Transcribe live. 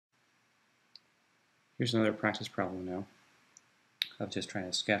Here's another practice problem now of just trying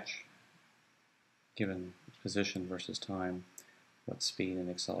to sketch, given position versus time, what speed and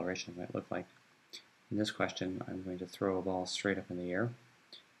acceleration might look like. In this question, I'm going to throw a ball straight up in the air,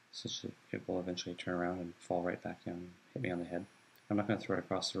 such that it will eventually turn around and fall right back down and hit me on the head. I'm not going to throw it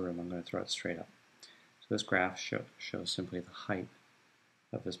across the room, I'm going to throw it straight up. So this graph shows simply the height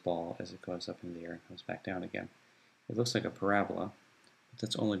of this ball as it goes up in the air and comes back down again. It looks like a parabola, but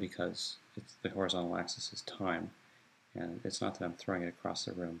that's only because the horizontal axis is time, and it's not that I'm throwing it across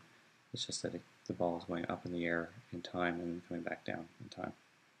the room, it's just that the ball is going up in the air in time and then coming back down in time.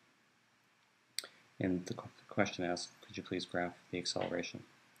 And the question asks, could you please graph the acceleration?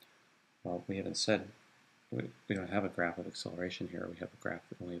 Well, we haven't said, we don't have a graph of acceleration here, we have a graph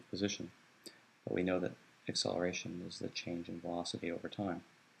only of position. But we know that acceleration is the change in velocity over time.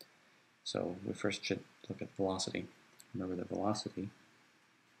 So we first should look at velocity. Remember that velocity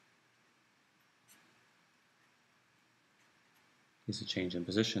is a change in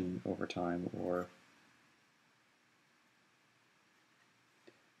position over time, or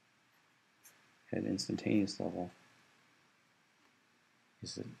at an instantaneous level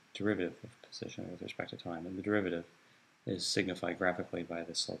is the derivative of position with respect to time. And the derivative is signified graphically by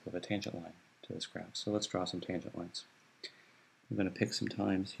the slope of a tangent line to this graph. So let's draw some tangent lines. I'm going to pick some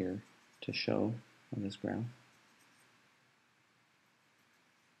times here to show on this graph.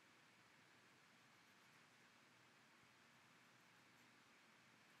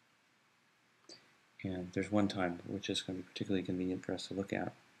 And there's one time which is going to be particularly convenient for us to look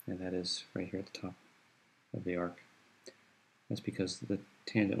at, and that is right here at the top of the arc. That's because the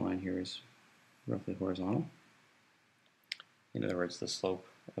tangent line here is roughly horizontal. In other words, the slope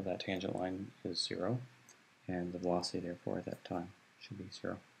of that tangent line is 0, and the velocity, therefore, at that time should be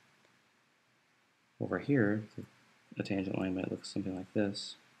 0. Over here, the tangent line might look something like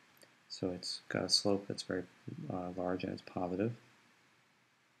this. So it's got a slope that's very large and it's positive.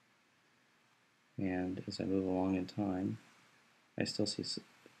 And as I move along in time, I still see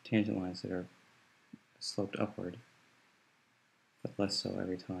tangent lines that are sloped upward, but less so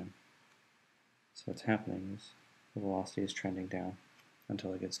every time. So what's happening is the velocity is trending down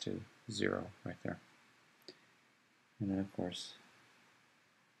until it gets to 0 right there. And then, of course,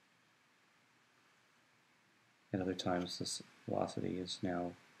 at other times, this velocity is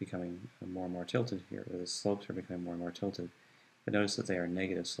now becoming more and more tilted here. The slopes are becoming more and more tilted. But notice that they are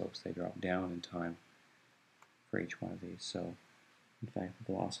negative slopes. They drop down in time for each one of these. So, in fact,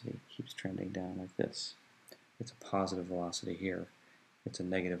 the velocity keeps trending down like this. It's a positive velocity here. It's a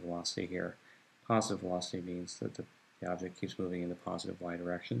negative velocity here. Positive velocity means that the object keeps moving in the positive y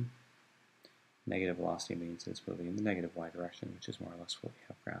direction. Negative velocity means that it's moving in the negative y direction, which is more or less what we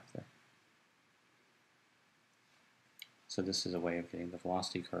have graphed there. So this is a way of getting the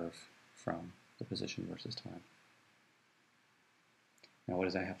velocity curve from the position versus time. Now what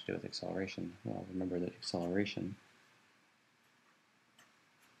does that have to do with acceleration? Well, remember that acceleration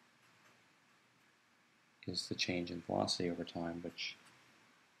is the change in velocity over time, which,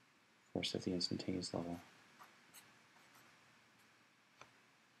 of course, at the instantaneous level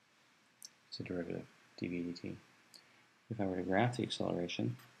is a derivative, dv dt. If I were to graph the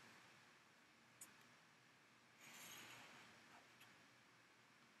acceleration,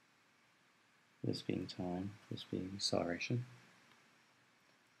 this being time, this being acceleration,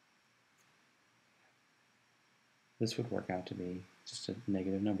 this would work out to be just a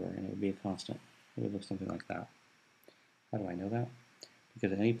negative number, and it would be a constant. It would look something like that. How do I know that?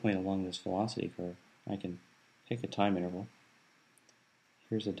 Because at any point along this velocity curve, I can pick a time interval.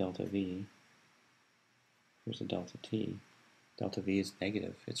 Here's a delta v. Here's a delta t. Delta v is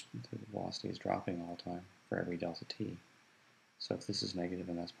negative. The velocity is dropping all the time for every delta t. So if this is negative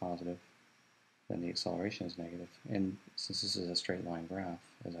and that's positive, then the acceleration is negative. And since this is a straight line graph,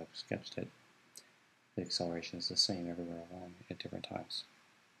 as I've sketched it, the acceleration is the same everywhere along at different times.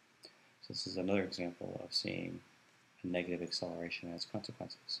 So this is another example of seeing a negative acceleration and its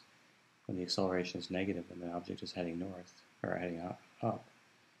consequences. When the acceleration is negative and the object is heading north, or heading up,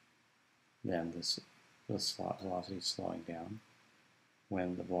 then the velocity is slowing down.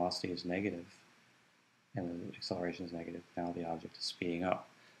 When the velocity is negative and the acceleration is negative, now the object is speeding up.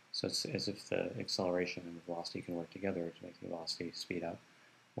 So it's as if the acceleration and the velocity can work together to make the velocity speed up,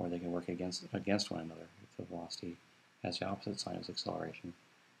 or they can work against one another. If the velocity has the opposite sign as acceleration,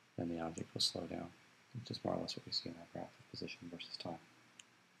 then the object will slow down, which is more or less what we see in that graph of position versus time.